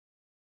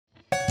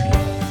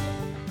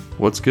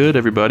What's good,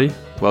 everybody?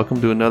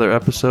 Welcome to another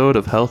episode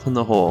of Health in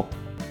the Whole.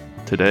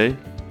 Today,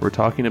 we're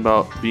talking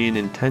about being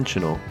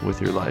intentional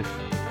with your life.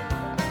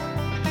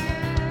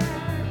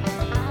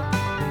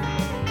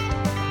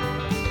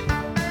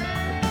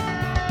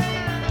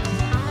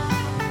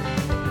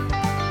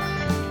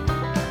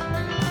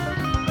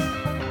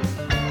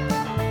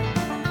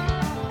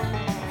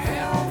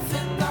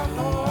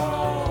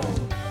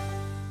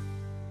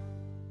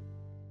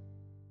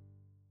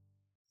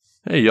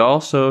 Hey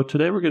y'all, so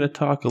today we're going to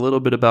talk a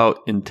little bit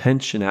about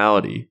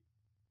intentionality.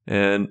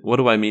 And what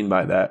do I mean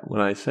by that?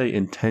 When I say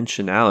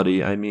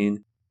intentionality, I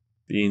mean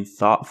being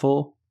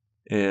thoughtful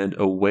and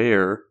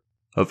aware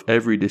of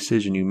every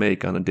decision you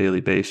make on a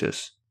daily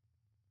basis.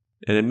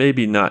 And it may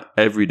be not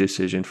every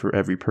decision for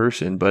every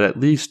person, but at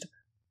least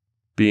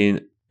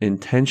being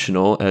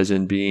intentional, as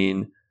in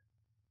being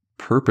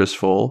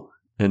purposeful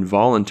and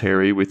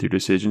voluntary with your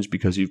decisions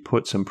because you've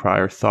put some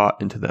prior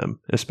thought into them,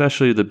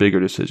 especially the bigger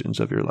decisions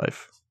of your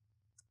life.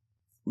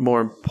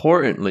 More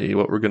importantly,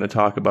 what we're going to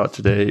talk about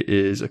today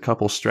is a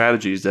couple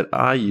strategies that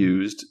I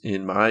used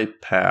in my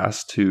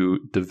past to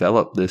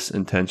develop this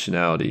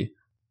intentionality.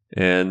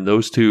 And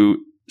those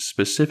two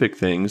specific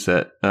things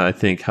that I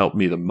think helped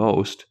me the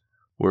most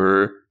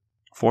were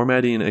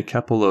formatting a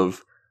couple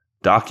of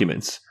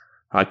documents.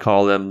 I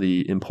call them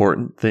the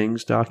important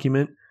things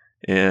document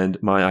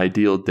and my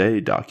ideal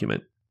day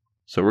document.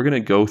 So we're going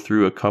to go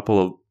through a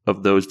couple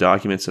of those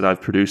documents that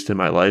I've produced in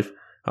my life.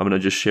 I'm going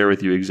to just share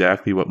with you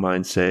exactly what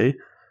mine say.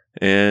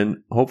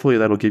 And hopefully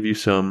that'll give you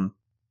some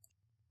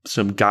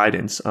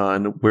guidance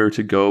on where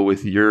to go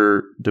with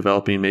your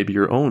developing maybe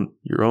your own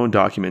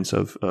documents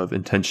of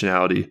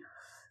intentionality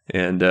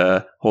and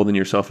holding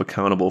yourself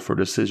accountable for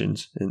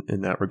decisions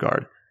in that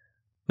regard.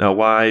 Now,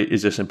 why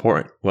is this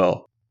important?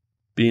 Well,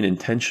 being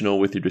intentional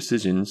with your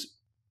decisions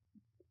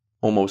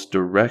almost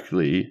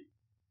directly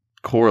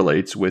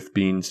correlates with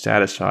being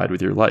satisfied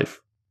with your life.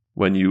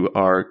 When you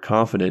are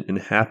confident and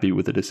happy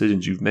with the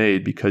decisions you've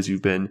made because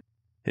you've been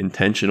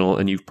intentional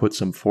and you've put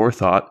some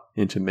forethought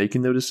into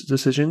making those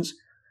decisions,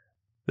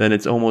 then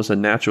it's almost a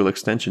natural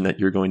extension that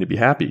you're going to be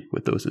happy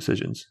with those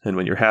decisions. And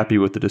when you're happy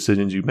with the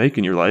decisions you make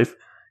in your life,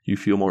 you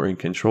feel more in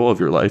control of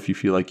your life. You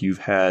feel like you've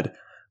had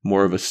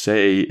more of a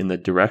say in the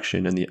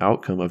direction and the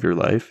outcome of your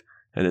life.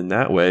 And in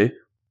that way,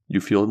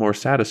 you feel more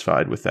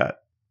satisfied with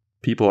that.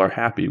 People are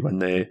happy when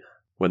they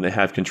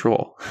have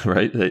control,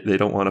 right? They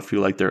don't want to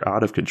feel like they're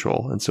out of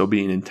control. And so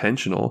being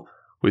intentional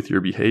with your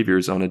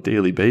behaviors on a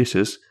daily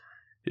basis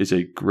is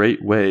a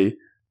great way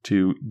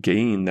to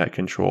gain that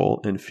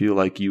control and feel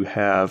like you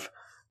have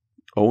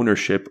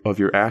ownership of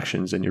your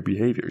actions and your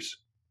behaviors.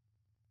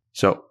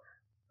 So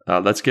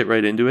let's get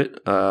right into it.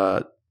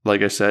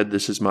 Like I said,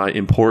 this is my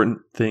important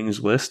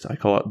things list. I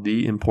call it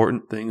the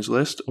important things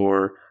list,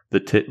 or the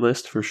TIT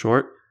list for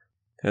short,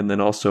 and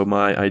then also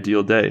my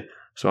ideal day.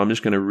 So I'm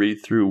just going to read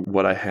through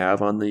what I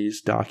have on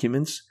these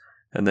documents,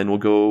 and then we'll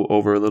go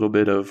over a little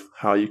bit of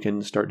how you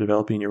can start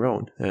developing your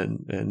own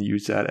and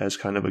use that as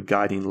kind of a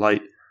guiding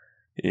light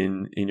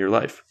in your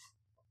life.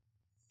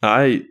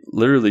 I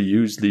literally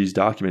use these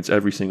documents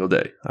every single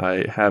day.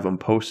 I have them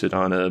posted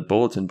on a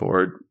bulletin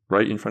board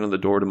right in front of the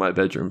door to my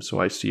bedroom, so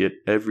I see it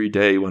every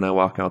day when I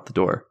walk out the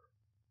door.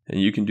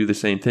 And you can do the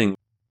same thing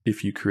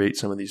if you create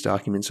some of these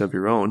documents of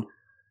your own.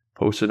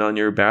 Post it on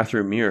your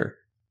bathroom mirror.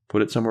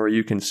 Put it somewhere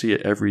you can see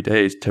it every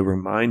day to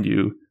remind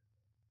you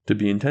to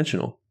be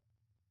intentional.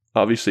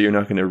 Obviously, you're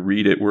not going to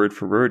read it word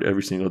for word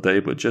every single day,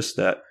 but just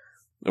that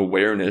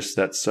awareness,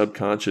 that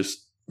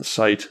subconscious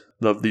sight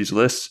of these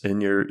lists in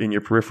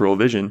your peripheral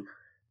vision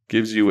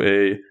gives you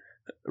a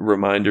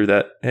reminder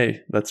that,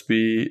 hey, let's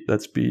be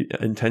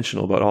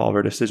intentional about all of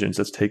our decisions.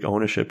 Let's take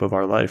ownership of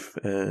our life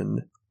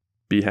and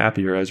be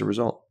happier as a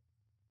result.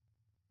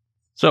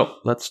 So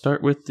let's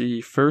start with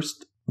the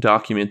first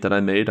document that I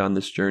made on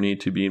this journey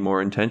to being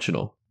more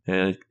intentional.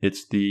 And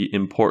it's the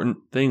important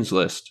things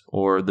list,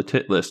 or the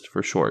TIT list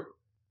for short.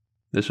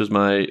 This was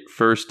my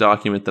first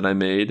document that I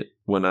made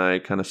when I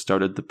kind of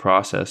started the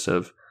process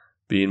of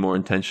being more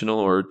intentional,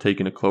 or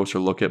taking a closer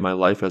look at my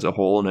life as a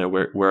whole and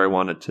where I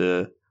wanted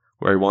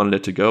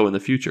it to go in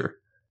the future.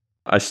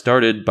 I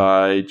started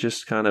by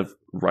just kind of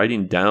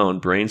writing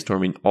down,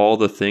 brainstorming all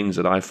the things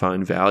that I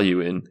find value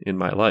in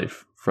my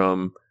life,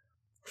 from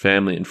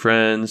family and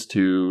friends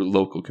to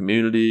local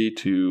community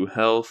to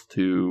health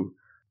to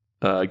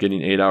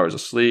getting 8 hours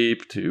of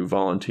sleep to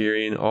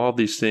volunteering. All of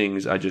these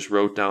things I just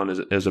wrote down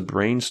as a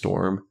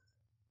brainstorm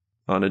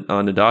on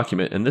a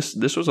document. And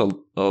this was a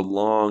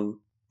long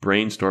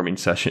brainstorming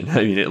session.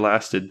 I mean, it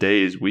lasted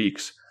days,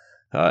 weeks.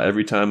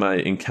 Every time I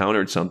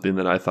encountered something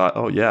that I thought,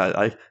 oh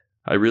yeah,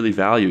 I really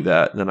value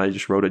that, then I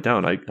just wrote it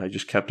down. I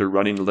just kept a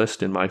running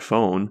list in my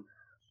phone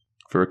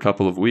for a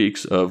couple of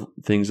weeks of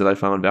things that I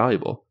found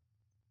valuable.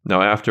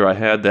 Now, after I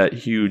had that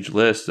huge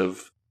list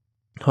of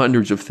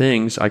hundreds of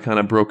things, I kind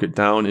of broke it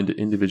down into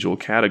individual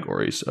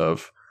categories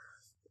of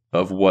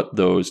what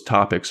those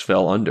topics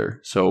fell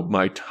under. So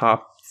my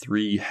top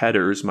 3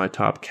 headers, my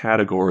top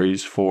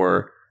categories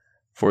for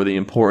the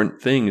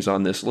important things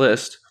on this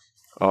list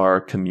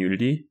are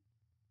community,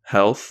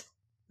 health,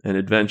 and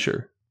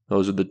adventure.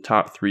 Those are the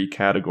top 3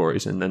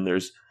 categories. And then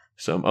there's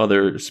some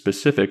other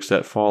specifics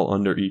that fall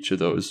under each of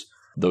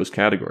those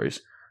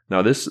categories.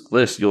 Now, this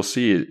list you'll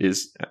see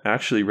is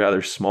actually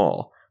rather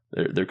small.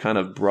 They're kind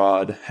of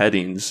broad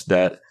headings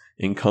that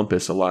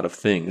encompass a lot of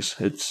things.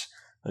 It's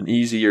an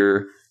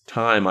easier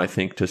time, I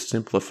think, to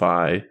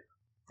simplify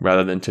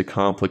rather than to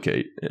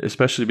complicate,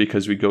 especially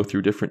because we go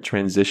through different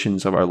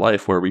transitions of our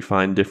life where we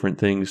find different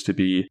things to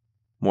be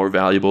more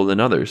valuable than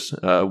others.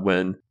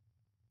 When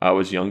I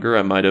was younger,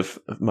 I might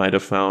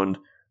have found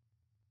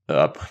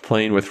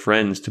playing with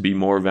friends to be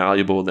more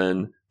valuable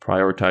than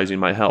prioritizing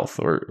my health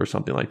or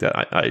something like that.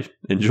 I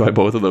enjoy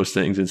both of those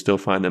things and still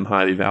find them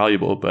highly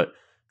valuable, but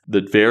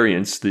the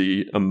variance,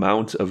 the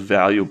amount of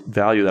value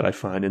that I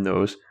find in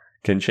those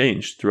can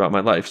change throughout my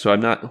life. So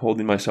I'm not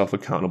holding myself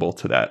accountable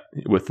to that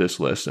with this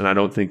list, and I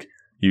don't think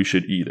you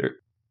should either.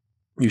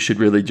 You should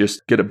really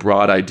just get a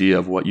broad idea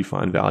of what you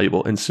find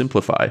valuable and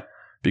simplify,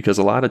 because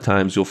a lot of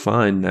times you'll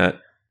find that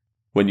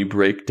when you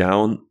break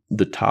down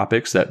the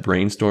topics, that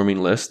brainstorming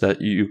list that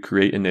you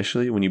create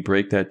initially, when you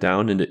break that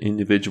down into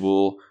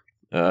individual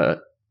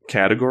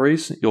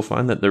categories, you'll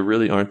find that there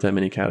really aren't that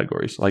many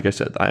categories. Like I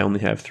said, I only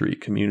have 3: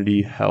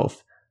 community,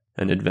 health,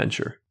 and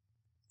adventure.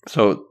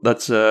 So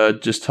let's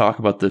just talk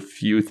about the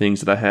few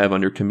things that I have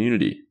under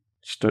community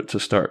to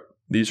start.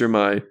 These are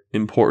my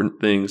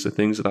important things, the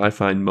things that I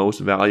find most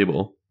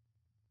valuable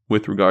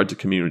with regard to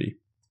community.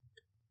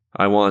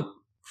 I want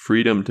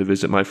freedom to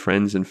visit my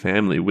friends and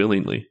family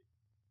willingly.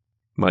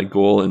 My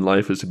goal in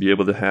life is to be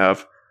able to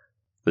have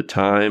the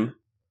time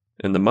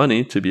and the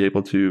money to be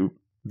able to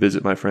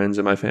visit my friends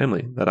and my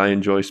family that I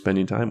enjoy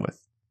spending time with.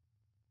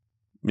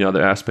 The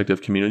other aspect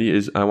of community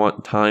is I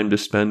want time to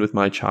spend with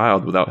my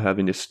child without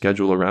having to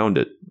schedule around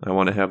it. I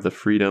want to have the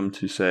freedom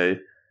to say,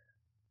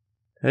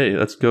 hey,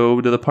 let's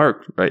go to the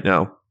park right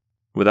now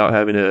without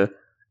having to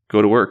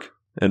go to work.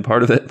 And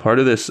part of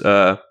this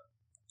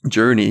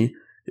journey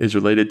is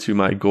related to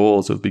my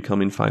goals of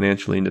becoming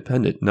financially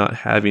independent, not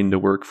having to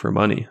work for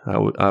money. I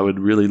would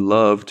really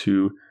love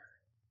to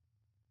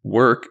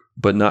work,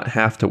 but not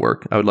have to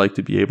work. I would like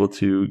to be able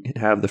to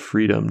have the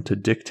freedom to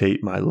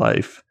dictate my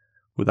life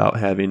without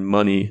having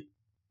money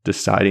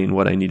deciding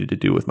what I needed to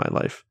do with my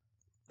life.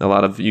 A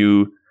lot of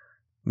you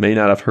may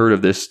not have heard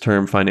of this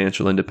term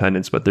financial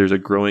independence, but there's a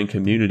growing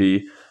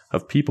community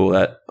of people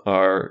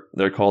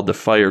they're called the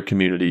FIRE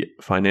community,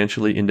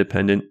 financially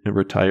independent and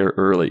retire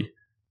early.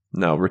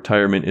 Now,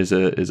 retirement is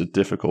a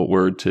difficult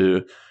word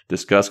to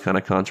discuss, kind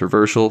of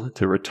controversial.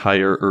 To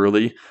retire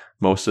early,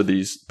 most of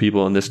these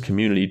people in this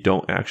community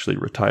don't actually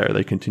retire.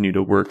 They continue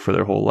to work for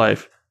their whole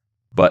life.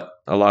 But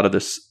a lot of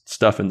this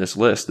stuff in this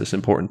list, this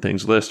important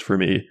things list for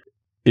me,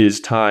 is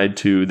tied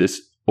to this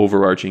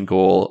overarching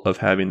goal of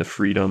having the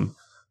freedom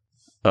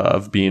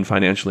of being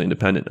financially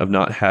independent, of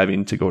not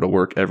having to go to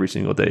work every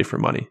single day for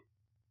money.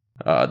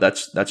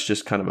 That's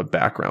just kind of a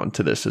background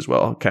to this as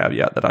well, a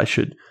caveat that I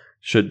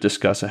should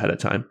discuss ahead of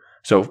time.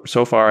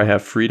 So far I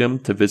have freedom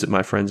to visit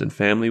my friends and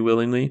family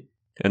willingly,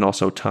 and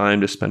also time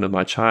to spend with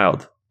my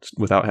child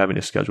without having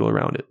to schedule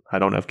around it. I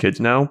don't have kids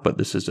now, but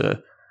this is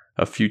a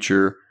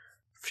future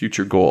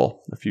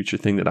goal, a future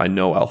thing that I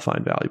know I'll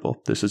find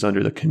valuable. This is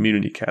under the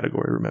community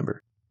category,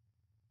 remember.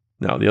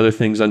 Now, the other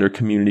things under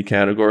community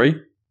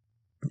category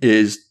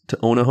is to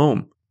own a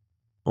home.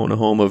 Own a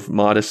home of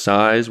modest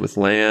size with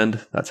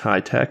land that's high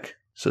tech,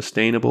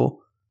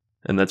 sustainable,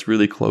 and that's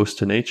really close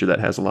to nature, that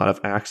has a lot of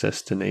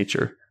access to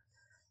nature.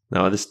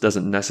 Now, this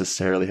doesn't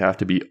necessarily have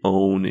to be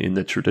own in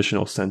the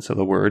traditional sense of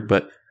the word,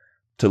 but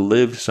to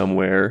live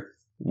somewhere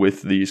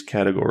with these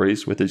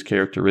categories, with these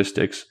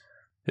characteristics,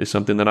 is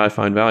something that I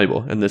find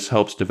valuable. And this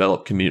helps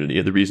develop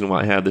community. The reason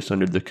why I have this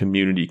under the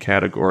community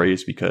category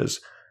is because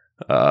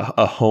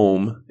a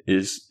home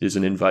is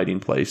an inviting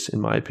place, in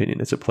my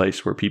opinion. It's a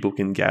place where people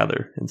can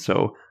gather. And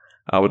so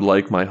I would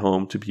like my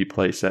home to be a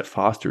place that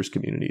fosters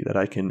community, that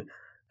I can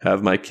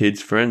have my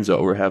kids' friends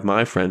over, have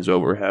my friends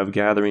over, have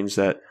gatherings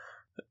that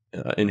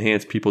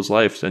enhance people's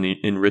lives and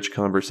enrich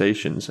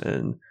conversations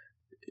and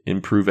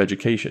improve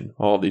education,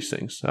 all of these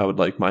things. I would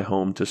like my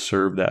home to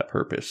serve that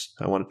purpose.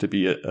 I want it to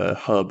be a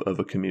hub of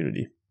a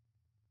community.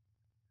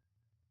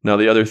 Now,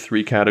 the other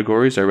 3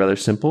 categories are rather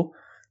simple.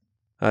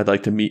 I'd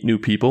like to meet new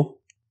people,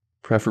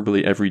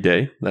 preferably every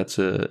day. That's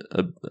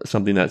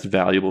something that's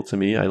valuable to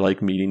me. I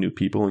like meeting new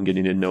people and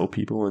getting to know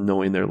people and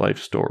knowing their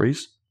life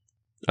stories.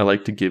 I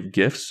like to give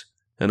gifts,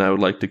 and I would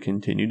like to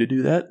continue to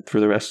do that for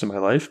the rest of my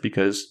life,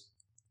 because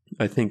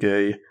I think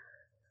a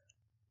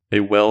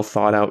well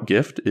thought out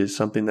gift is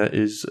something that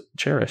is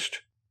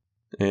cherished.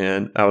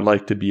 And I would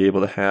like to be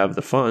able to have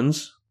the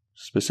funds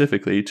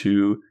specifically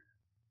to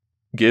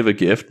give a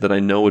gift that I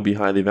know would be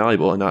highly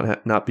valuable and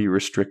not be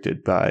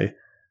restricted by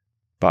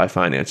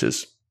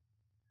finances.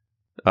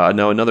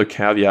 Now, another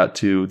caveat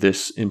to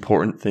this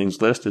important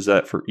things list is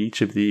that for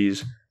each of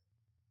these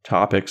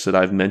topics that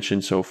I've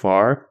mentioned so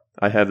far,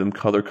 I have them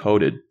color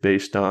coded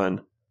based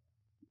on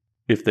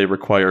if they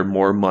require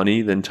more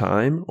money than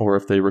time, or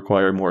if they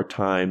require more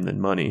time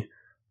than money.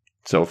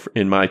 So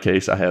in my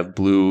case, I have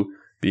blue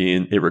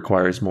being it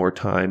requires more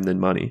time than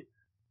money.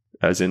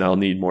 as in I'll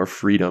need more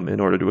freedom in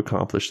order to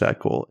accomplish that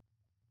goal.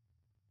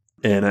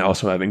 And I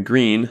also have in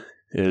green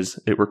is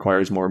it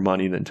requires more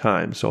money than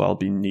time. So I'll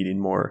be needing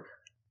more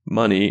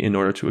money in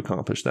order to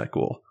accomplish that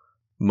goal.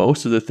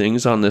 Most of the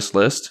things on this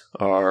list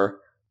are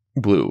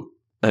blue.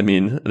 I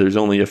mean, there's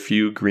only a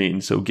few green.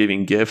 So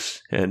giving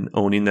gifts and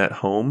owning that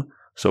home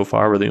so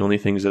far were the only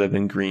things that have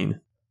been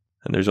green.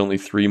 And there's only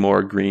 3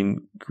 more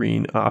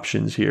green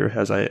options here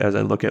as I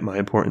look at my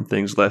important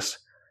things list.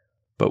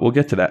 But we'll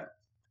get to that.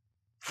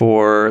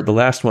 For the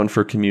last one,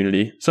 for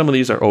community, some of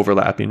these are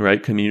overlapping,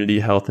 right? Community,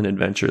 health, and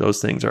adventure.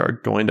 Those things are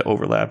going to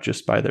overlap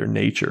just by their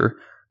nature.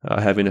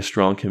 Having a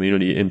strong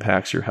community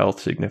impacts your health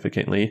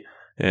significantly.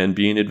 And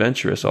being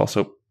adventurous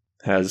also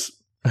has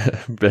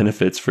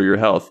benefits for your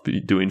health.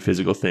 Doing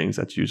physical things,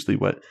 that's usually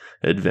what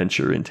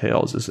adventure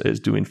entails, is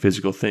doing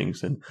physical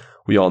things. And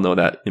we all know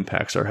that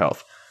impacts our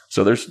health.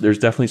 So there's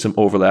definitely some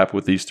overlap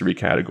with these 3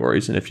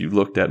 categories. And if you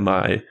looked at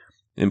my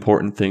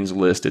important things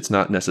list, it's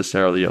not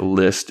necessarily a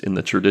list in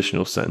the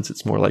traditional sense.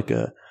 It's more like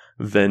a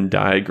Venn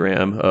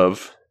diagram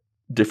of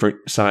different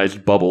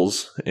sized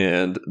bubbles,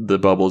 and the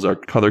bubbles are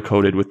color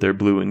coded with their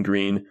blue and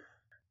green.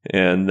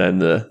 And then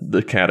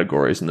the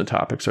categories and the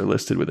topics are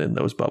listed within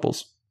those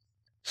bubbles.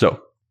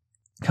 So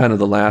kind of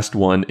the last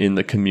one in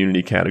the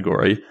community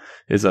category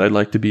is that I'd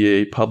like to be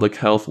a public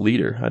health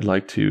leader. I'd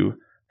like to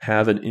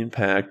have an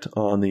impact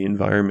on the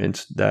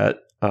environment that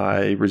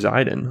I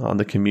reside in, on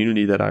the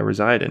community that I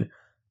reside in.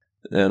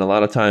 And a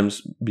lot of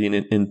times being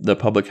in the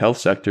public health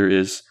sector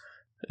is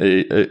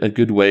a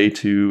good way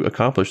to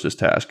accomplish this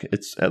task.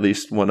 It's at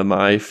least one of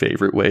my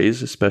favorite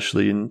ways,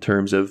 especially in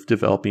terms of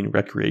developing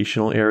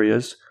recreational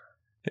areas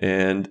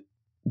and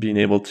being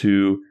able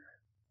to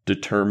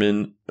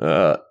determine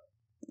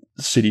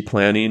city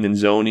planning and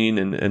zoning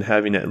and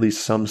having at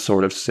least some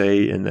sort of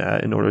say in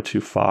that in order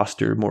to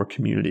foster more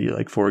community.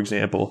 Like, for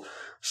example,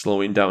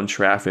 slowing down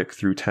traffic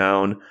through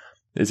town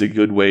is a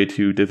good way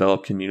to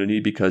develop community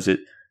because it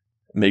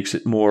makes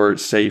it more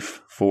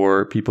safe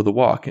for people to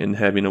walk, and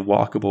having a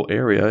walkable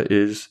area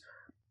is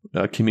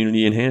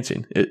community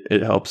enhancing.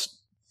 It helps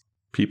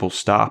people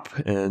stop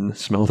and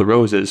smell the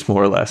roses,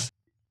 more or less.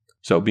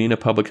 So being a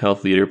public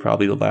health leader,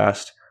 probably the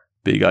last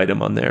big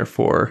item on there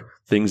for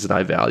things that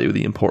I value,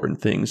 the important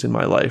things in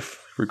my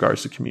life in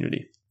regards to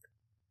community.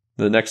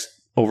 The next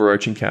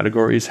overarching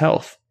category is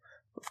health.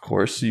 Of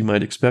course, you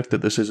might expect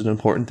that this is an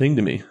important thing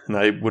to me, and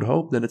I would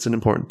hope that it's an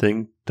important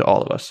thing to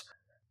all of us.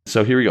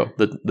 So here we go.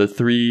 The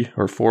 3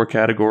 or 4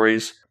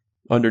 categories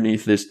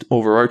underneath this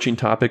overarching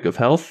topic of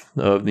health,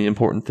 of the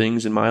important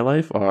things in my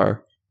life,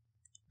 are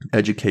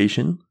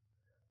education,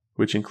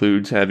 which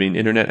includes having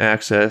internet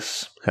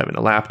access, having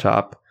a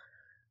laptop,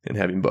 and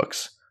having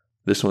books.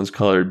 This one's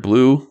colored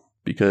blue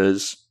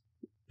because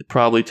it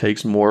probably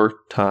takes more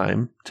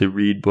time to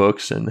read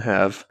books and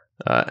have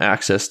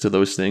access to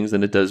those things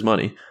than it does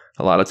money.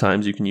 A lot of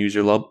times you can use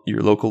your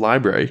local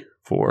library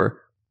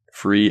for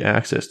free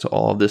access to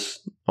all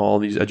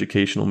these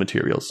educational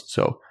materials.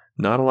 So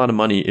not a lot of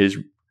money is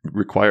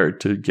required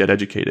to get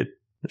educated.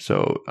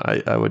 So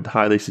I would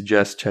highly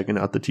suggest checking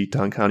out the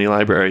Teton County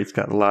Library. It's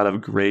got a lot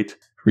of great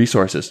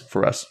resources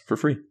for us for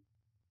free.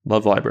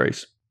 Love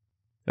libraries.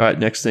 All right,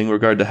 next thing,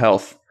 regard to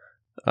health.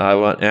 I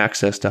want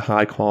access to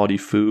high quality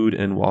food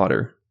and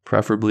water.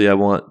 Preferably I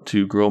want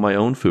to grow my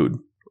own food,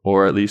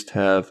 or at least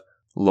have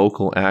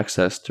local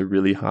access to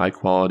really high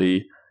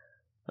quality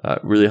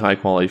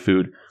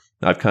food.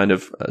 I've kind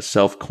of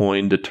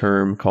self-coined a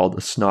term called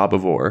a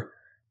snobivore,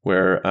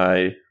 where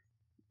I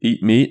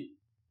eat meat,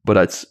 but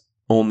it's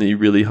only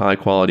really high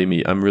quality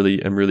meat. I'm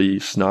really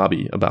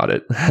snobby about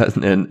it.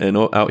 and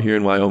out here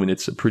in Wyoming,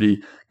 it's a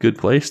pretty good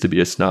place to be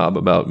a snob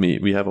about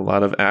meat. We have a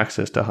lot of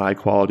access to high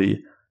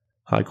quality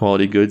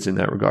goods in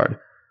that regard.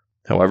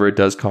 However, it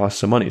does cost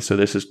some money. So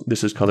this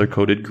is color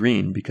coded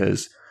green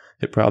because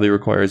it probably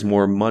requires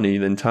more money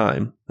than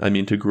time. I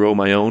mean, to grow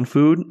my own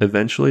food,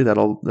 eventually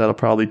that'll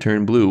probably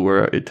turn blue,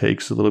 where it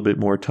takes a little bit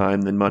more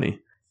time than money.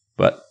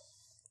 But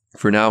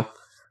for now,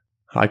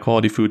 high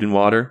quality food and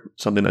water,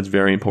 something that's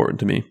very important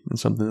to me and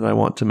something that I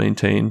want to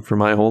maintain for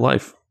my whole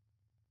life.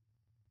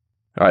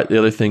 All right, the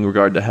other thing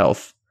regard to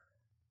health,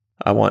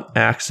 I want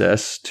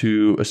access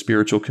to a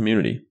spiritual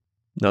community.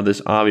 Now,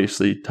 this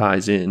obviously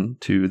ties in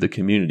to the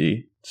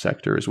community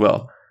sector as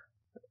well.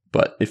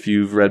 But if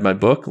you've read my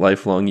book,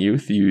 Lifelong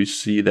Youth, you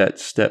see that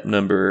step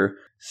number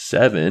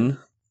 7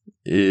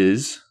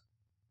 is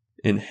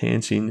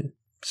enhancing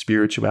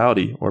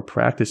spirituality or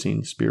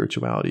practicing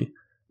spirituality.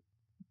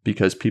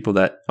 Because people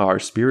that are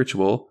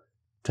spiritual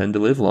tend to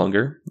live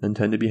longer and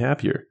tend to be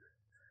happier.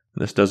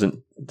 This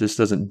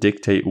doesn't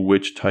dictate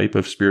which type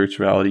of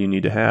spirituality you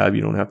need to have.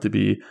 You don't have to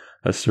be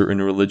a certain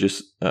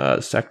religious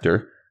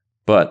sector,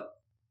 but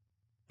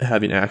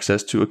having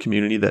access to a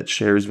community that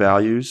shares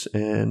values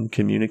and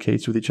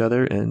communicates with each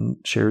other and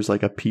shares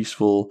like a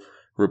peaceful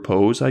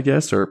repose, I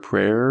guess, or a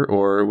prayer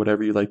or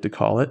whatever you like to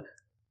call it,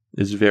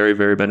 is very,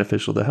 very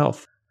beneficial to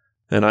health.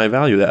 And I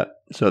value that.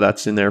 So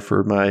that's in there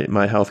for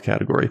my health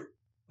category.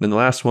 And the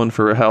last one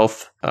for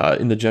health,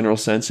 in the general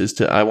sense, is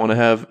I want to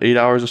have 8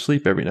 hours of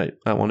sleep every night.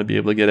 I want to be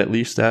able to get at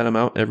least that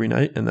amount every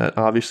night, and that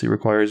obviously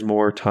requires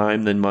more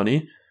time than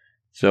money.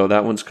 So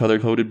that one's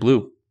color-coded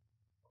blue.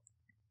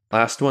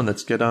 Last one,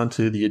 let's get on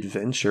to the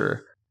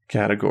adventure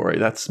category.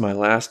 That's my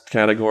last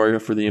category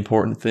for the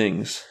important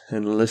things.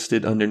 And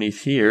listed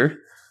underneath here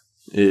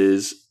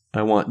is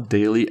I want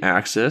daily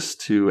access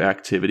to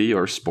activity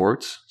or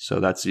sports. So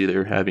that's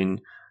either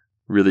having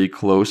really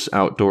close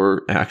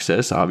outdoor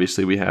access.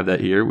 Obviously, we have that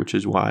here, which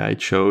is why I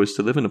chose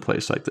to live in a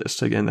place like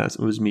this. Again, that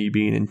was me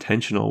being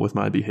intentional with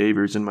my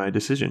behaviors and my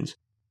decisions.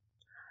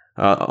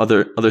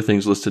 Other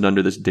things listed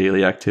under this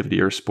daily activity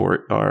or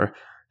sport are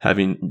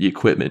having the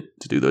equipment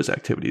to do those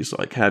activities,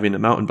 like having a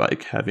mountain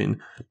bike, having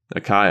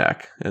a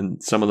kayak.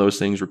 And some of those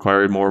things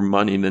require more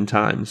money than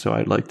time. So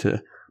I'd like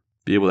to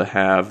be able to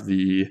have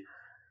the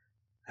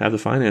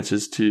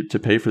finances to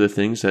pay for the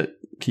things that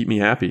keep me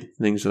happy,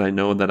 things that I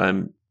know that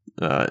I'm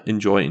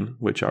enjoying,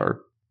 which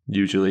are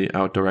usually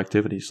outdoor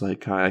activities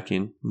like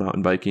kayaking,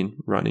 mountain biking,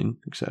 running,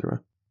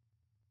 etc.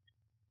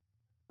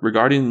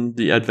 Regarding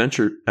the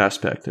adventure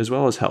aspect as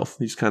well as health,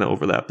 these kind of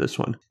overlap this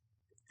one.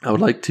 I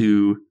would like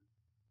to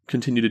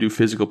continue to do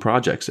physical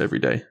projects every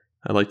day.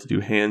 I like to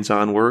do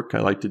hands-on work. I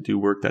like to do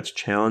work that's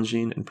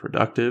challenging and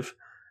productive.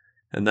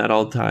 And that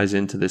all ties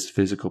into this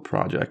physical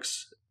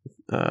projects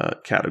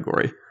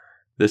category.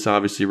 This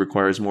obviously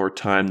requires more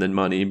time than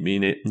money,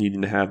 meaning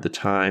needing to have the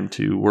time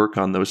to work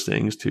on those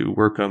things, to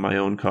work on my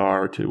own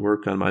car, to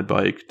work on my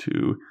bike,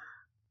 to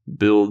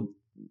build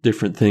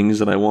different things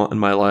that I want in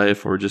my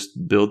life, or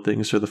just build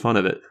things for the fun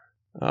of it.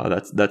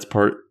 That's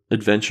part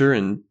adventure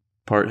and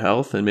part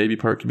health and maybe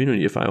part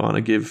community if I want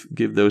to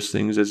give those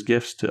things as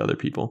gifts to other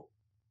people.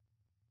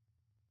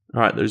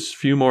 All right, there's a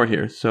few more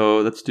here. So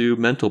let's do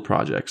mental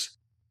projects.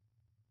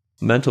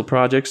 Mental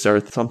projects are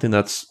something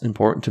that's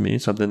important to me,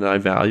 something that I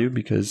value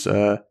because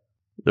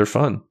they're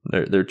fun.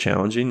 They're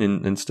challenging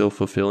and still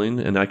fulfilling,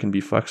 and I can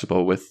be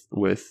flexible with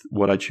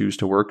what I choose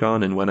to work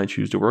on and when I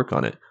choose to work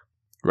on it.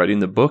 Writing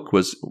the book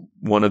was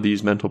one of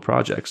these mental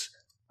projects.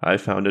 I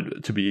found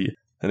it to be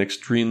an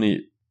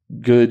extremely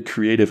good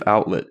creative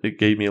outlet. It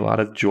gave me a lot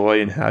of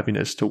joy and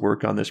happiness to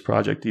work on this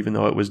project, even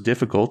though it was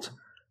difficult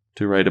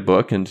to write a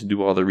book and to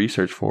do all the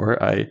research for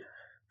it. I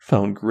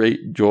found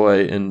great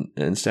joy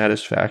and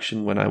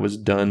satisfaction when I was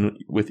done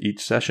with each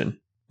session.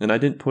 And I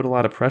didn't put a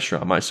lot of pressure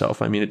on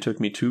myself. I mean, it took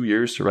me 2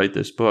 years to write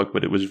this book,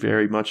 but it was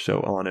very much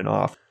so on and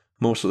off.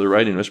 Most of the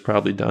writing was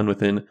probably done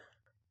within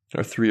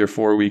 3 or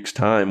 4 weeks'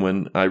 time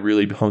when I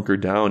really hunkered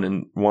down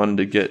and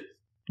wanted to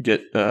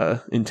get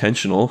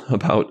intentional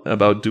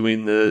about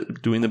doing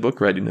the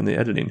book writing and the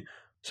editing.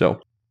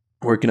 So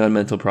working on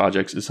mental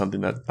projects is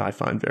something that I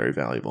find very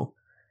valuable.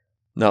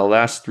 Now, the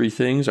last 3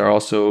 things are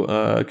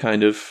also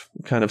kind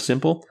of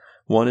simple.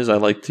 One is I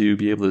like to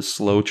be able to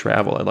slow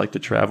travel. I'd like to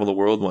travel the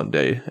world one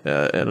day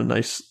at a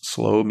nice,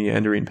 slow,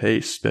 meandering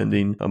pace,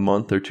 spending a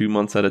month or 2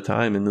 months at a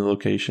time in the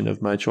location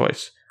of my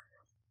choice.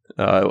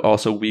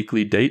 Also,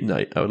 weekly date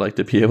night. I would like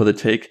to be able to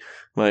take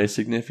my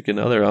significant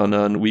other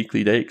on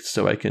weekly dates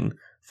so I can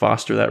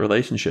foster that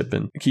relationship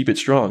and keep it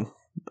strong.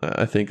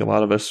 I think a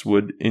lot of us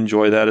would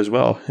enjoy that as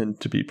well. And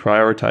to be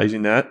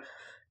prioritizing that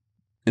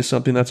is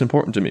something that's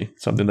important to me,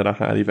 something that I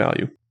highly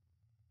value.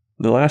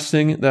 The last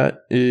thing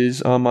that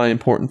is on my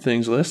important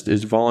things list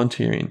is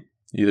volunteering,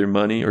 either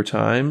money or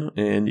time,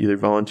 and either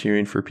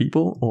volunteering for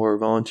people or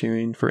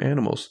volunteering for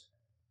animals.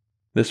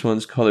 This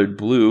one's colored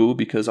blue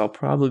because I'll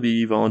probably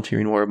be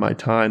volunteering more of my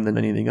time than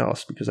anything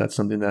else because that's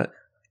something that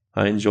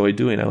I enjoy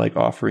doing. I like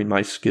offering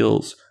my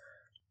skills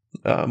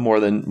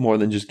more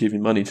than just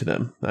giving money to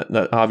them.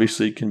 That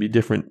obviously can be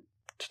different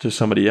to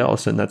somebody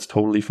else, and that's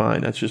totally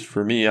fine. That's just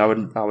for me. I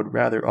would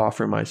rather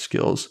offer my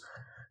skills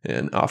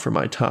and offer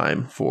my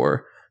time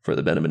for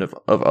the benefit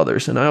of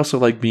others. And I also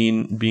like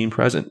being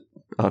present.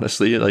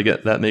 Honestly,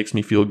 like that makes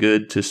me feel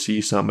good to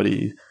see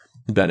somebody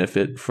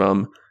benefit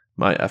from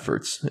my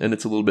efforts, and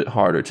it's a little bit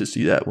harder to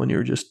see that when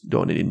you're just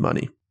donating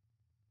money.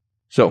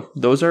 So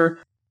those are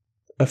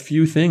a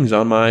few things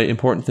on my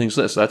important things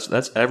list.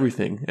 That's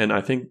everything, and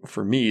I think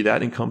for me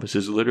that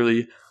encompasses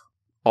literally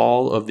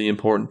all of the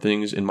important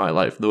things in my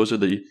life. Those are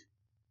the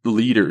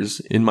leaders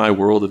in my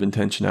world of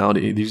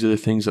intentionality. These are the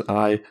things that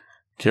I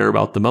care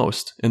about the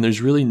most. And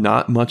there's really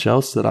not much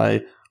else that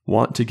I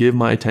want to give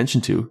my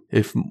attention to.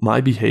 If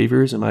my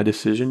behaviors and my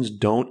decisions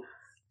don't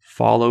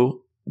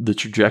follow the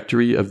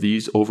trajectory of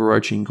these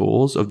overarching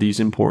goals, of these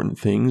important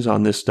things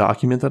on this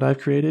document that I've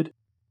created,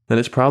 then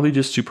it's probably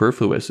just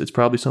superfluous. It's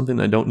probably something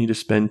I don't need to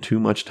spend too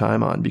much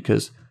time on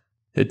because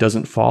it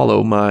doesn't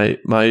follow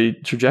my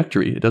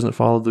trajectory. It doesn't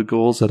follow the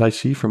goals that I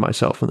see for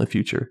myself in the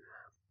future.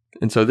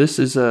 And so this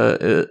is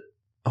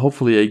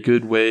hopefully a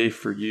good way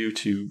for you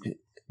to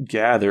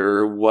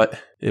gather what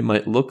it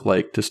might look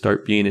like to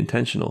start being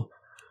intentional,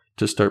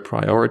 to start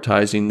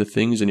prioritizing the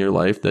things in your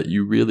life that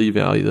you really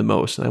value the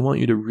most. And I want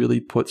you to really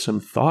put some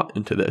thought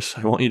into this.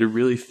 I want you to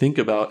really think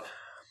about,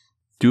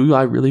 do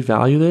I really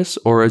value this?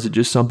 Or is it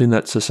just something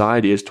that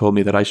society has told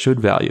me that I should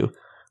value?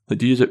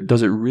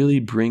 Does it really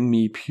bring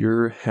me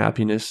pure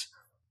happiness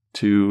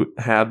to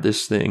have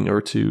this thing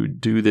or to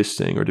do this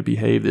thing or to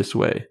behave this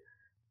way?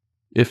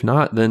 If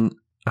not, then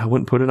I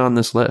wouldn't put it on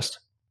this list.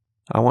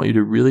 I want you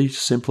to really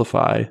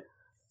simplify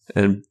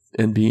and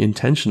be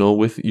intentional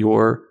with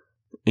your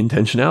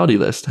intentionality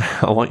list.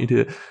 I want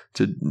you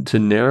to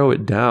narrow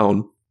it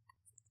down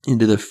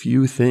into the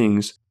few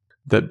things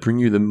that bring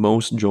you the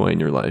most joy in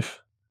your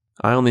life.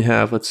 I only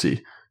have,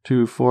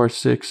 2, 4,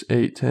 6,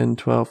 8, 10,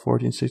 12,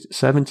 14, 16,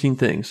 17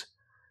 things.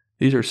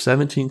 These are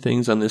 17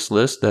 things on this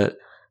list that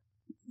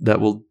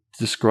will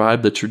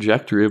describe the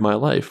trajectory of my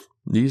life.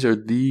 These are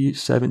the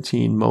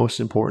 17 most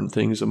important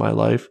things of my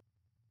life,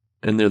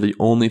 and they're the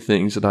only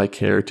things that I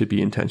care to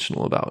be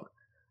intentional about.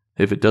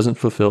 If it doesn't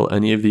fulfill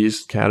any of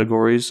these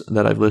categories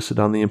that I've listed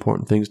on the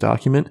important things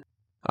document,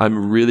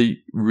 I'm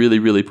really, really,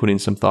 really putting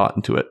some thought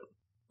into it.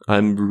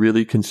 I'm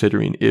really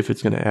considering if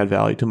it's going to add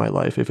value to my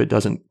life if it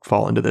doesn't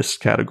fall into this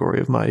category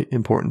of my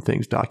important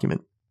things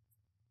document.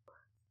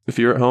 If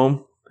you're at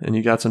home and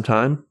you got some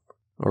time,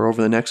 or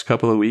over the next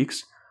couple of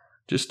weeks,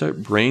 just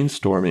start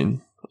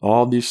brainstorming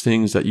all these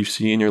things that you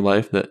see in your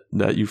life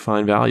that you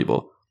find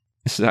valuable.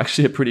 This is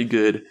actually a pretty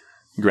good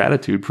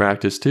gratitude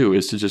practice too,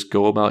 is to just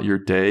go about your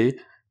day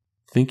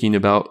thinking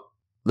about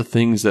the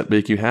things that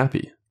make you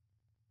happy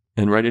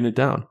and writing it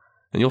down.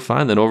 And you'll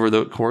find that over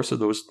the course of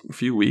those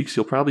few weeks,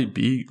 you'll probably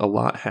be a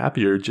lot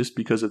happier just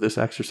because of this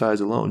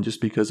exercise alone,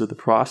 just because of the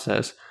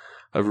process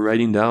of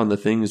writing down the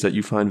things that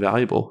you find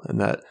valuable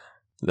and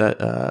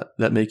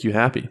that make you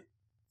happy.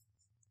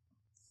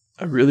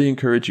 I really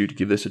encourage you to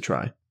give this a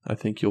try. I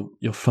think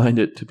you'll find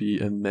it to be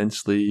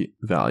immensely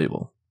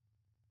valuable.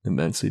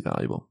 Immensely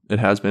valuable. It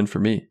has been for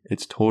me.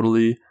 It's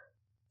totally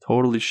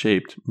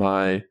shaped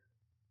my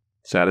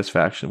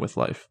satisfaction with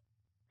life.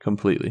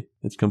 Completely.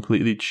 It's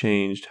completely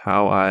changed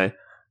how I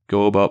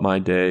go about my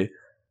day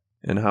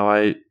and how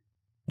I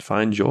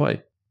find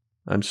joy.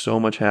 I'm so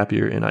much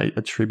happier, and I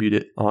attribute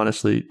it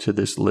honestly to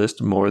this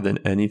list more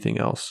than anything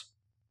else.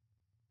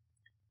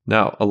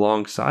 Now,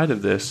 alongside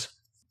of this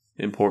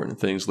important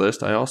things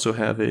list, I also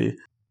have a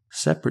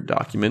separate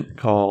document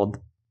called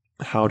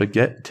How to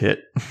Get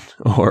TIT,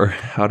 or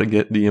How to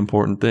Get the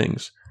Important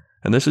Things.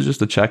 And this is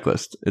just a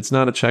checklist. It's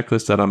not a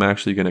checklist that I'm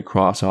actually going to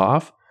cross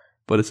off,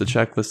 but it's a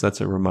checklist that's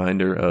a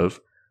reminder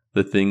of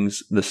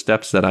the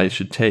steps that I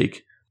should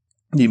take,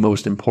 the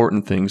most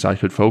important things I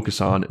should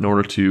focus on in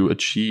order to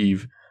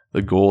achieve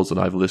the goals that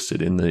I've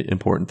listed in the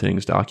important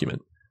things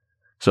document.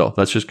 So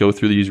let's just go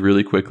through these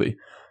really quickly.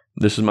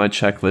 This is my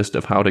checklist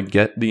of how to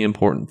get the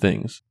important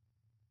things.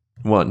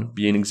 1,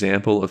 be an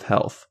example of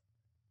health.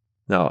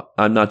 Now,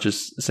 I'm not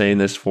just saying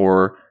this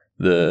for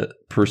the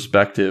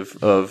perspective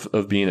of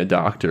being a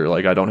doctor.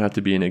 Like, I don't have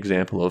to be an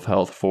example of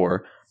health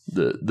for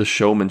the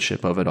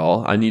showmanship of it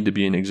all. I need to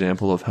be an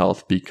example of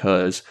health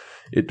because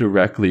it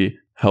directly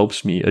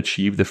helps me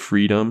achieve the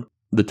freedom,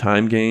 the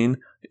time gain,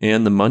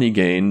 and the money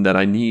gain that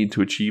I need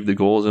to achieve the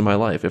goals in my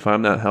life. If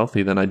I'm not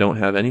healthy, then I don't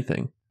have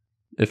anything.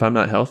 If I'm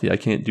not healthy, I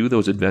can't do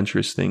those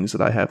adventurous things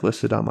that I have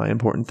listed on my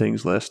important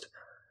things list.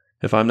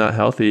 If I'm not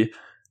healthy,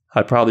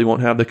 I probably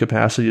won't have the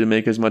capacity to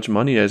make as much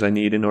money as I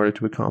need in order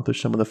to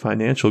accomplish some of the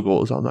financial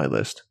goals on my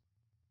list.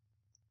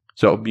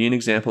 So, be an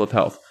example of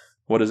health.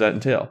 What does that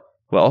entail?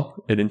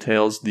 Well, it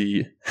entails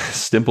the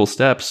simple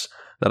steps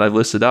that I've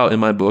listed out in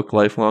my book,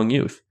 Lifelong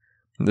Youth.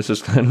 And this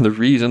is kind of the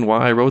reason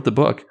why I wrote the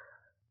book.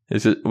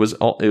 It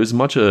was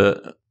much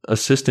a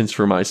assistance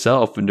for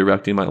myself in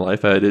directing my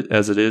life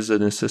as it is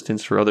an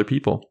assistance for other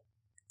people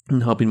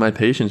in helping my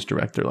patients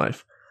direct their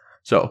life.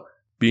 So,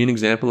 be an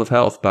example of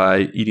health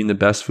by eating the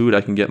best food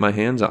I can get my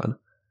hands on,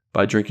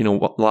 by drinking a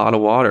lot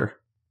of water,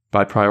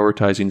 by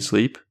prioritizing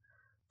sleep,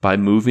 by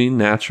moving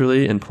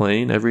naturally and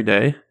playing every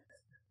day,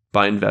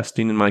 by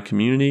investing in my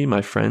community,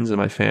 my friends, and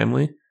my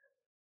family,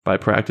 by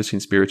practicing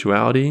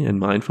spirituality and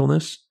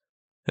mindfulness,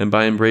 and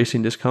by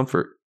embracing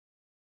discomfort.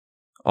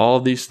 All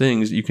of these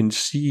things, you can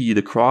see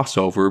the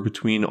crossover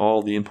between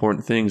all the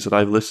important things that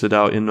I've listed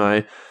out in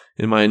my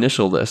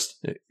initial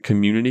list.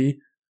 Community,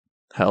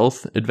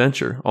 health,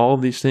 adventure. All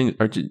of these things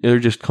they're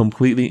just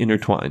completely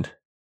intertwined.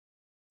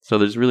 So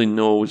there's really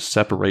no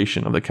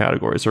separation of the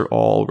categories. They're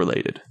all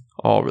related.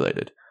 All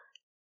related.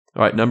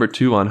 All right, number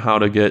 2 on how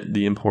to get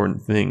the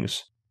important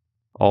things.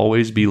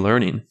 Always be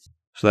learning.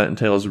 So that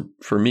entails,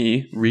 for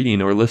me,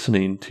 reading or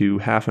listening to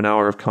half an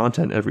hour of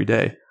content every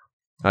day.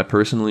 I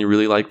personally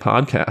really like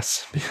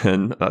podcasts,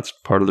 and that's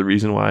part of the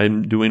reason why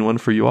I'm doing one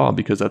for you all,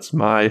 because that's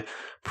my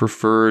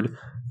preferred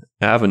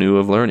avenue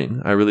of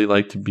learning. I really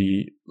like to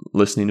be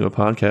listening to a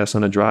podcast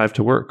on a drive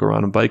to work or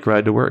on a bike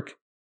ride to work.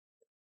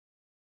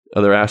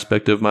 Other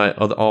aspect of my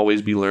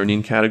always be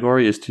learning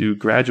category is to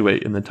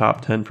graduate in the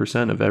top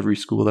 10% of every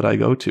school that I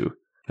go to.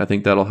 I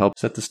think that'll help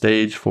set the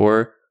stage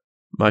for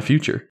my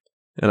future.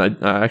 And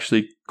I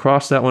actually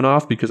crossed that one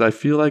off because I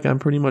feel like I'm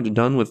pretty much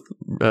done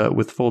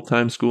with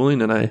full-time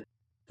schooling, and I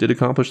did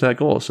accomplish that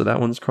goal. So that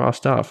one's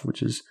crossed off,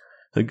 which is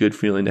a good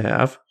feeling to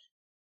have.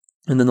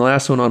 And then the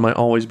last one on my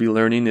always be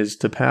learning is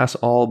to pass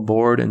all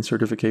board and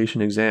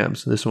certification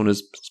exams. This one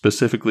is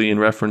specifically in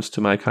reference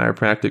to my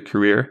chiropractic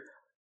career.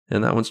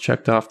 And that one's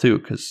checked off too,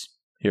 because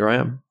here I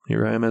am.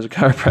 Here I am as a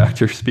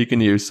chiropractor speaking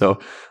to you. So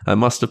I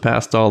must have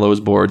passed all those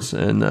boards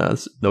and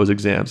those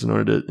exams in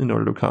order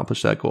to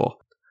accomplish that goal.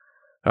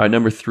 All right,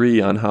 number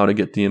 3 on how to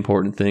get the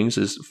important things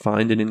is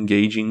find an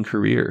engaging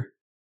career.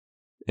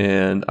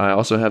 And I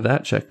also have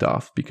that checked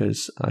off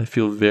because I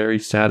feel very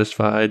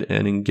satisfied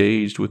and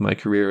engaged with my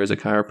career as a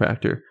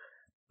chiropractor.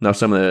 Now,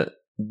 some of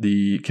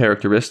the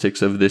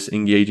characteristics of this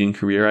engaging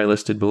career I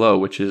listed below,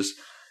 which is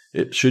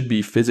it should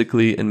be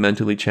physically and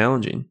mentally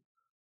challenging.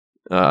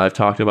 I've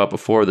talked about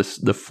before the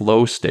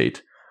flow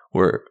state,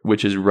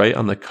 which is right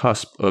on the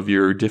cusp of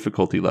your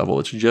difficulty level.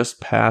 It's just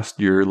past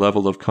your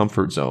level of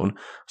comfort zone,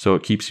 so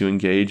it keeps you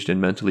engaged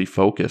and mentally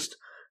focused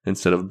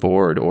instead of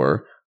bored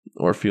or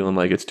feeling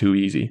like it's too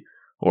easy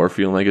or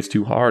feeling like it's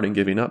too hard and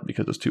giving up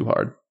because it's too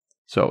hard.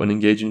 So an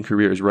engaging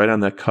career is right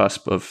on that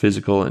cusp of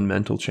physical and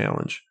mental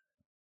challenge.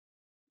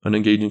 An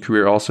engaging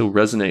career also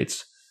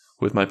resonates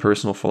with my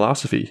personal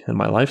philosophy and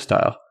my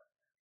lifestyle.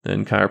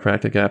 And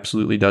chiropractic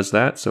absolutely does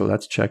that, so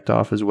that's checked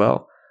off as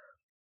well.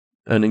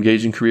 An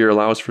engaging career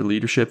allows for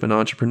leadership and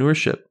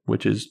entrepreneurship,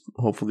 which is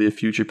hopefully a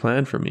future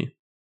plan for me.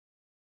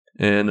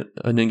 And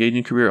an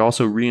engaging career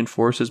also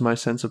reinforces my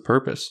sense of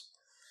purpose.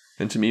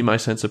 And to me, my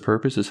sense of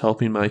purpose is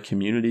helping my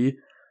community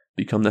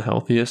become the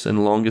healthiest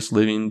and longest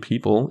living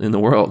people in the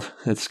world.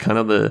 It's kind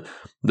of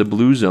the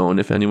blue zone,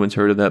 if anyone's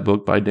heard of that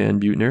book by Dan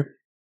Buettner.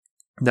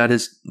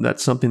 That's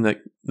something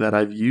that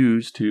I've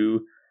used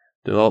to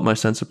develop my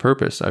sense of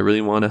purpose. I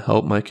really want to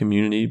help my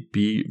community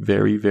be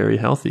very, very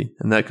healthy.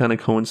 And that kind of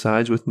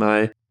coincides with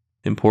my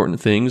important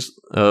things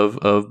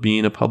of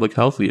being a public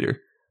health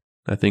leader.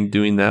 I think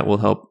doing that will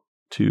help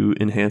to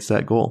enhance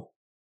that goal.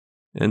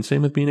 And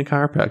same with being a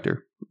chiropractor.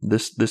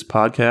 This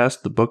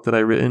podcast, the book that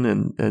I've written,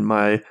 and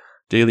my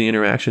daily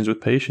interactions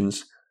with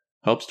patients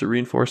helps to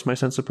reinforce my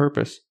sense of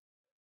purpose.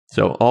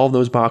 So all of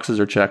those boxes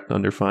are checked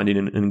under finding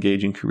an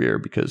engaging career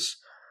because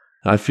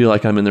I feel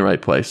like I'm in the right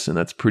place, and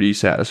that's pretty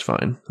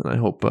satisfying. And I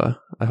hope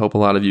a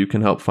lot of you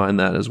can help find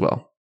that as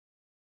well.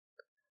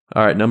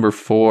 All right, number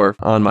 4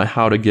 on my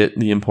how to get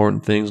the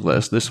important things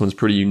list. This one's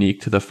pretty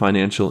unique to the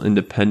financial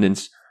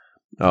independence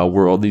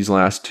world, these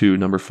last 2,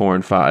 number 4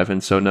 and 5.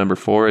 And so number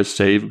 4 is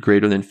save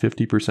greater than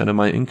 50% of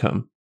my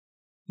income.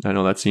 I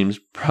know that seems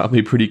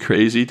probably pretty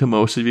crazy to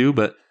most of you,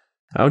 but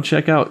I would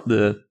check out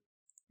the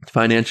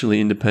financially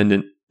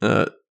independent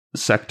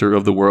sector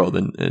of the world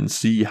and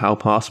see how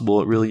possible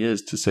it really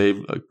is to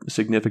save a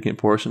significant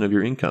portion of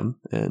your income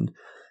and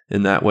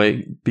in that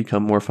way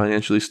become more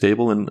financially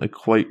stable in a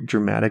quite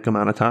dramatic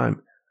amount of time.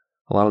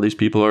 A lot of these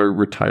people are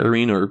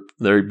retiring or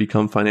they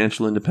become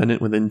financially independent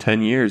within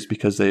 10 years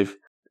because they've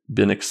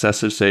been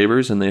excessive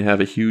savers and they have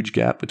a huge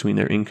gap between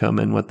their income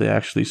and what they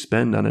actually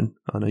spend on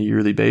a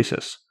yearly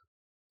basis.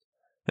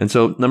 And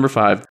so number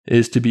 5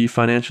 is to be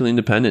financially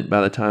independent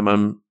by the time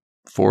I'm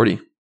 40.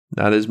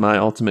 That is my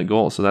ultimate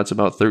goal. So that's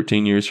about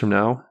 13 years from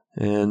now.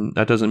 And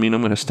that doesn't mean I'm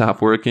going to stop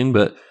working,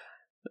 but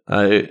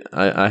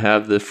I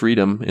have the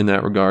freedom in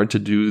that regard to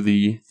do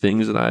the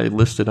things that I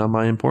listed on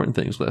my important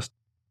things list.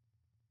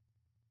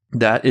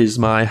 That is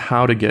my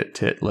how to get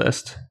tit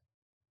list.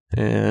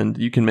 And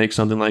you can make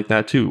something like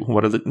that too.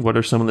 What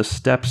are some of the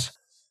steps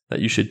that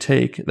you should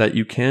take, that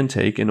you can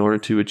take in order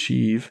to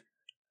achieve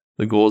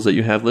the goals that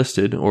you have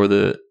listed or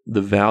the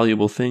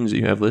valuable things that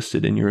you have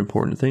listed in your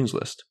important things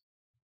list?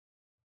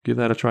 Give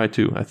that a try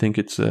too. I think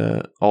it's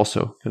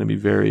also going to be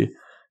very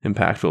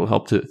impactful.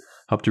 Help to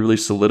really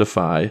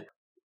solidify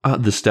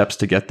the steps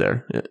to get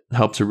there. It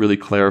helps to really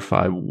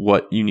clarify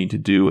what you need to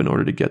do in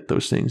order to get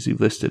those things you've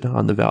listed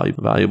on the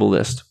valuable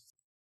list.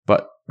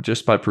 But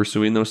just by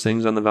pursuing those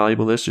things on the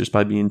valuable list, just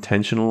by being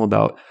intentional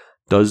about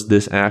does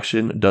this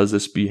action, does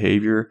this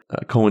behavior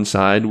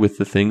coincide with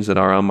the things that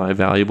are on my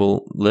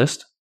valuable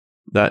list,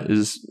 that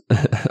is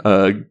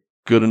a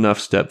good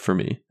enough step for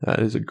me. That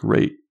is a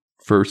great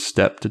first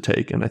step to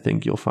take, and I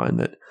think you'll find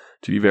that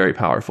to be very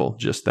powerful,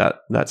 just that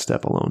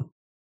step alone.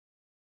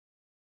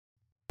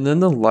 And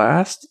then the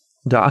last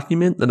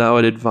document that I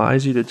would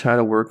advise you to try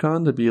to work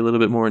on to be a little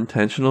bit more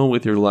intentional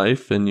with your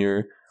life and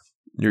your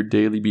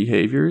daily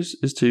behaviors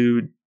is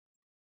to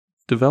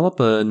develop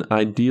an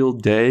ideal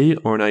day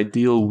or an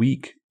ideal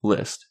week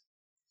list.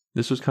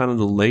 This was kind of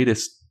the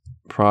latest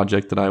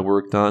project that I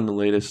worked on, the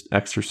latest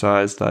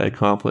exercise that I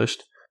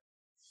accomplished.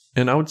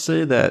 And I would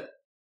say that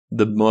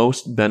the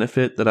most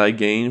benefit that I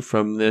gain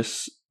from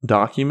this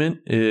document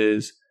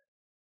is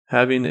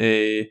having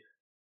a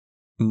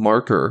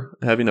marker,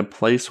 having a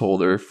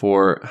placeholder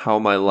for how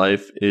my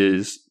life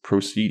is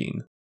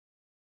proceeding.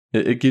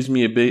 It gives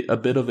me a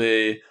bit of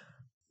a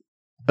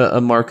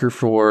marker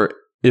for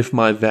if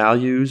my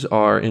values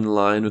are in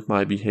line with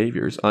my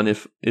behaviors, on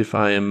if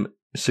I am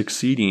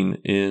succeeding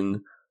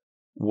in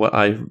what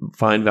I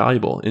find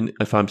valuable, and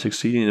if I'm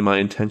succeeding in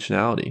my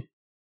intentionality.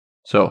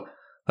 So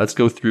let's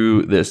go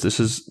through this.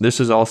 This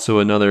is also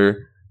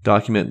another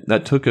document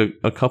that took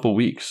a couple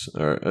weeks,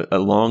 or a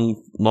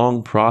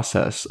long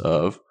process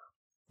of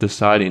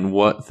deciding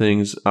what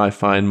things I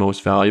find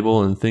most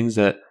valuable and things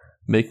that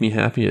make me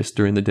happiest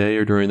during the day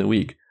or during the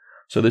week.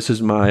 So this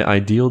is my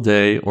ideal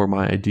day or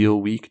my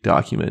ideal week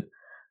document.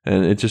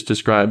 And it just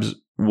describes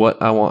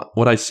what I want,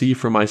 what I see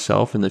for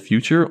myself in the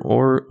future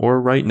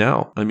or right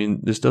now. I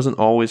mean, this doesn't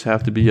always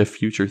have to be a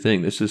future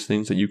thing. This is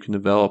things that you can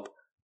develop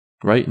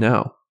right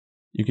now.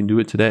 You can do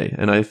it today.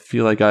 And I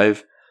feel like I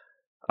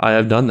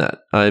have done that.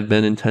 I've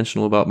been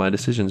intentional about my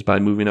decisions. By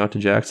moving out to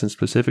Jackson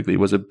specifically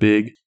was a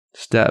big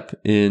step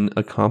in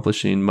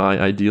accomplishing my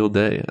ideal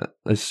day.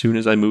 As soon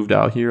as I moved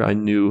out here, I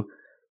knew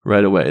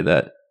right away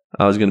that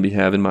I was going to be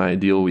having my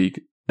ideal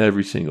week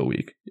every single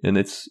week. And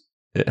it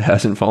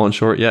hasn't fallen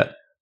short yet.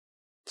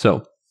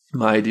 So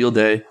my ideal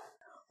day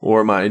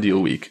or my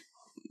ideal week.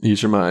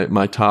 These are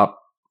my top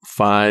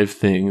 5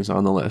 things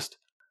on the list.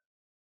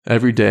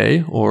 Every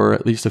day, or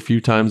at least a few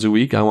times a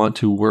week, I want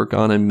to work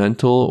on a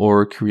mental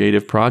or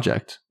creative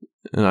project.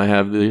 And I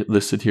have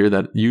listed here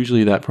that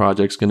usually that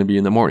project's going to be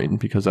in the morning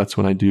because that's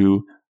when I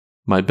do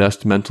my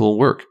best mental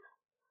work.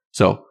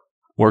 So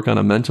work on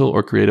a mental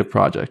or creative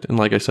project. And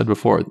like I said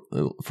before,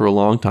 for a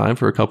long time,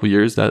 for a couple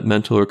years, that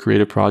mental or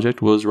creative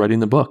project was writing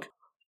the book.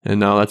 And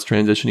now that's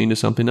transitioning to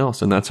something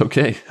else. And that's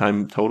okay.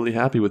 I'm totally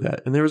happy with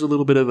that. And there was a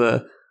little bit of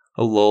a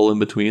lull in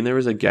between. There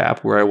was a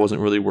gap where I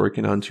wasn't really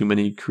working on too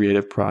many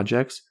creative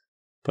projects,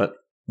 but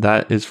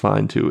that is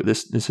fine too.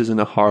 This isn't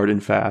a hard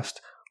and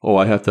fast,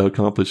 I have to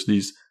accomplish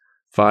these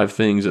 5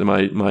 things in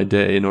my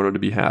day in order to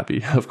be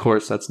happy. Of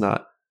course, that's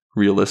not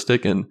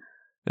realistic, and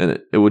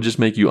it would just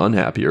make you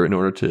unhappier in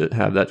order to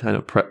have that kind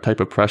of type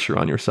of pressure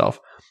on yourself.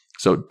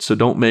 So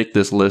don't make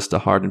this list a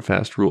hard and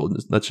fast rule.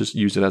 Let's just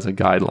use it as a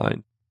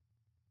guideline.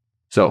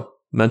 So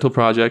mental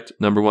project,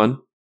 number 1,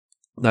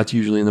 that's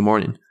usually in the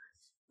morning.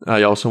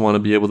 I also want to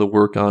be able to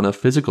work on a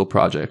physical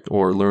project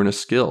or learn a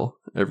skill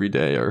every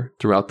day or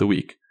throughout the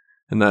week.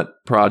 And that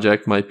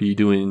project might be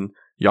doing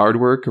yard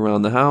work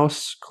around the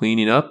house,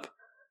 cleaning up,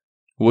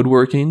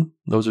 woodworking.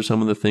 Those are some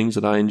of the things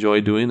that I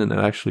enjoy doing and that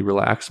actually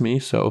relax me.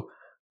 So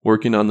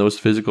working on those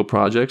physical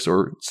projects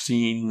or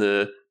seeing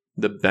the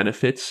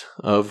benefits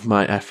of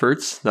my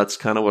efforts, that's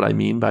kind of what I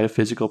mean by a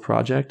physical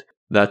project.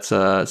 That's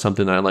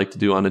something I like to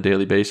do on a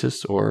daily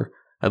basis or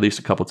at least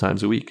a couple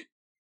times a week.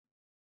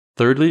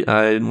 Thirdly,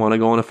 I want to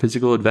go on a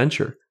physical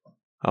adventure.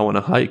 I want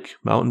to hike,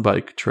 mountain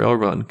bike, trail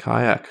run,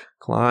 kayak,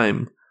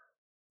 climb,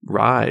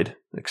 ride,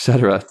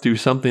 etc. Do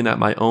something at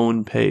my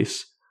own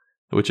pace,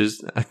 which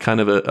is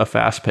kind of a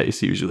fast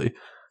pace usually.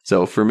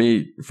 So for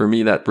me,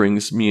 that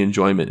brings me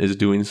enjoyment, is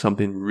doing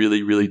something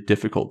really, really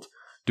difficult,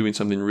 doing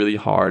something really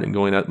hard and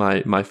going at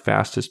my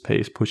fastest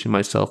pace, pushing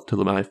myself to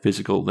my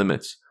physical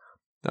limits.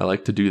 I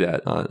like to do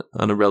that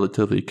on a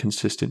relatively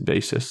consistent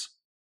basis.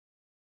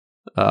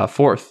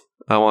 Fourth,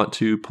 I want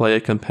to play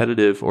a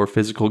competitive or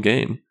physical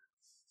game.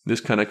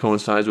 This kind of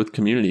coincides with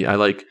community. I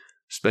like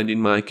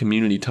spending my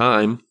community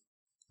time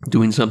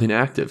doing something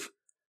active.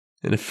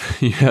 And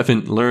if you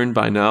haven't learned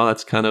by now,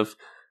 that's kind of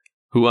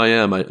who I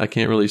am. I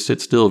can't really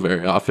sit still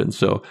very often.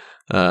 So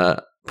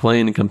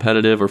playing a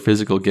competitive or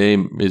physical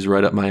game is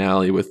right up my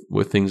alley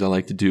with things I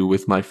like to do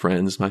with my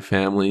friends, my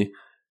family,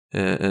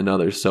 and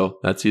others. So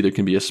that's either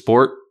can be a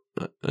sport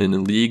in a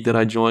league that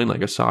I join,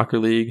 like a soccer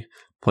league,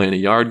 playing a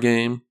yard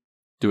game,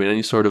 doing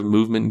any sort of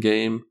movement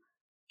game,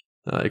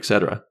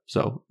 etc.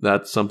 So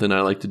that's something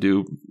I like to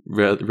do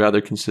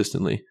rather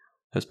consistently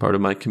as part of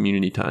my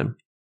community time.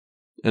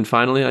 And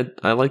finally,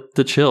 I like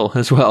to chill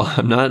as well.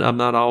 I'm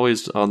not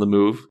always on the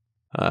move.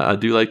 I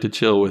do like to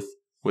chill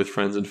with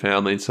friends and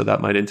family, so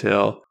that might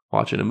entail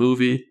watching a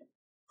movie,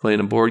 playing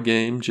a board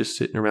game, just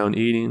sitting around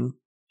eating,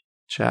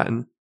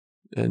 chatting,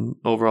 and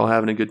overall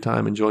having a good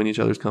time, enjoying each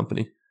other's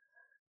company.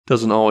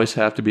 Doesn't always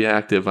have to be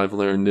active. I've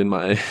learned in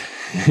my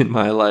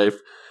life,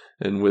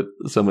 and with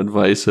some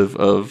advice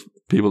of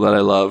people that I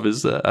love,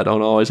 is that I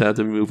don't always have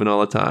to be moving all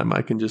the time.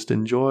 I can just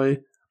enjoy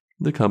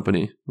the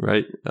company,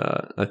 right?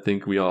 I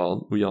think we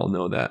all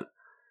know that.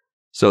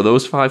 So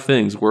those 5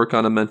 things: work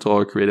on a mental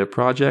or creative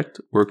project,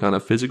 work on a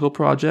physical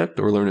project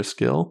or learn a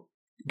skill,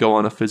 go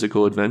on a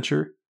physical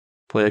adventure,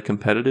 play a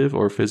competitive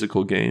or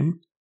physical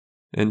game,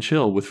 and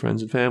chill with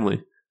friends and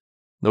family.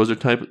 Those are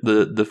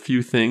the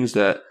few things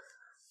that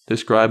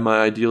describe my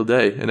ideal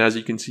day. And as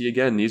you can see,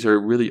 again, these are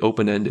really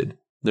open-ended.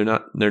 They're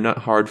not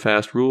hard,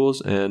 fast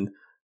rules, and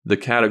the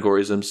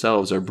categories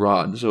themselves are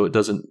broad, so it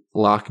doesn't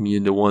lock me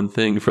into one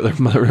thing for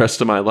the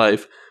rest of my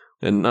life,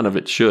 and none of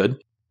it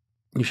should.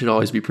 You should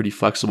always be pretty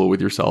flexible with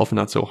yourself and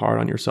not so hard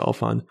on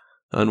yourself on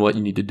what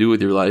you need to do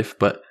with your life,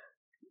 but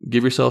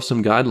give yourself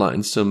some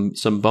guidelines,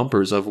 some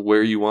bumpers of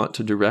where you want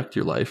to direct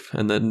your life,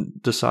 and then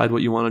decide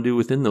what you want to do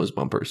within those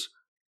bumpers.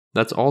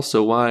 That's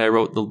also why I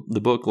wrote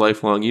the book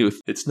Lifelong Youth.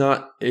 It's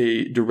not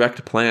a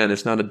direct plan.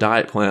 It's not a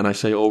diet plan, I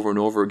say over and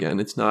over again.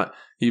 It's not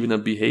even a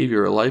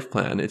behavior or life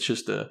plan. It's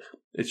just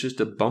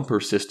a bumper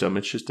system.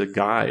 It's just a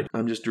guide.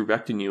 I'm just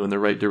directing you in the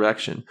right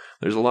direction.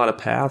 There's a lot of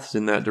paths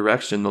in that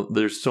direction.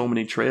 There's so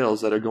many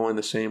trails that are going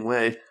the same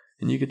way,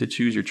 and you get to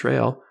choose your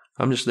trail.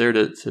 I'm just there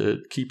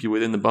to keep you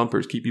within the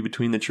bumpers, keep you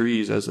between the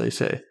trees, as they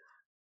say.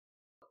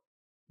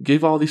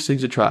 Give all these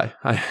things a try.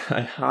 I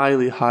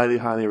highly, highly,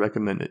 highly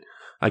recommend it.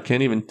 I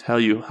can't even tell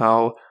you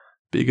how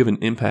big of an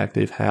impact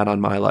they've had on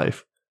my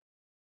life.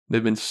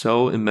 They've been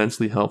so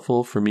immensely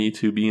helpful for me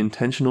to be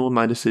intentional in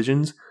my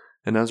decisions,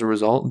 and as a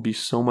result, be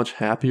so much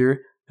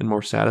happier and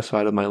more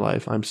satisfied with my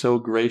life. I'm so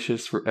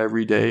gracious for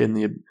every day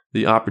and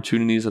the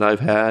opportunities that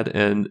I've had,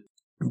 and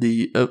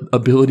the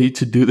ability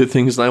to do the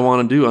things that I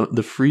want to do.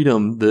 The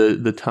freedom,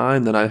 the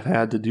time that I've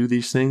had to do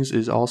these things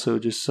is also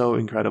just so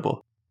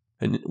incredible.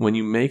 And when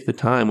you make the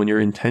time, when you're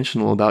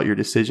intentional about your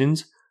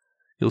decisions,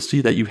 you'll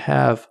see that you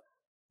have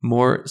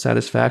more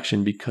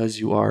satisfaction because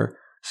you are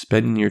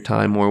spending your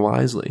time more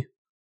wisely.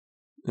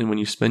 And when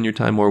you spend your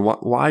time more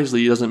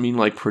wisely, it doesn't mean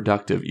like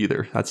productive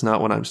either. That's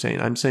not what I'm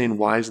saying. I'm saying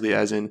wisely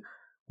as in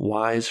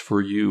wise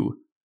for you,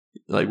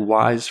 like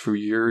wise for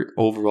your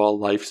overall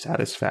life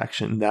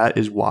satisfaction. That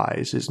is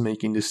wise, is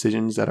making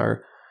decisions that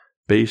are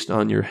based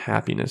on your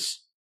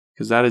happiness,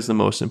 because that is the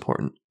most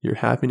important. Your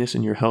happiness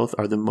and your health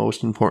are the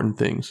most important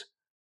things.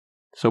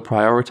 So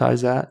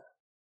prioritize that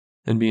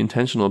and be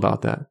intentional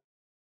about that.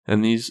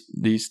 And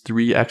these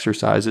 3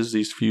 exercises,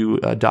 these few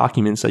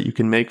documents that you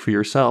can make for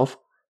yourself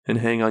and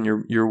hang on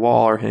your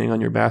wall or hang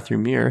on your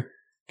bathroom mirror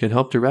can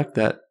help direct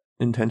that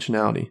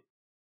intentionality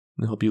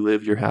and help you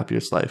live your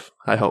happiest life,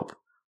 I hope.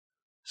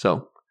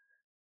 So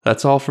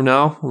that's all for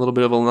now. A little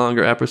bit of a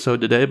longer episode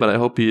today, but I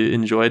hope you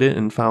enjoyed it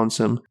and found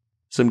some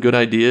good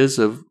ideas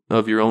of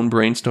your own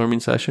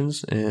brainstorming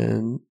sessions.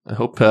 And I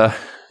hope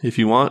if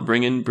you want,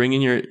 bring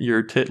in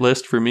your tit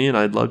list for me, and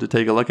I'd love to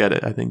take a look at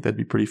it. I think that'd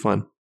be pretty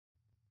fun.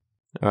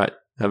 All right.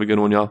 Have a good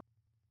one, y'all.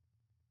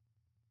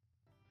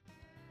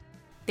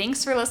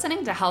 Thanks for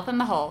listening to Health in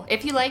the Whole.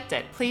 If you liked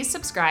it, please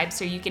subscribe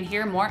so you can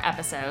hear more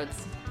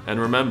episodes. And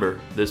remember,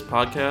 this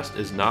podcast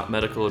is not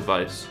medical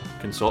advice.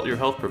 Consult your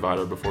health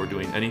provider before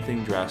doing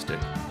anything drastic.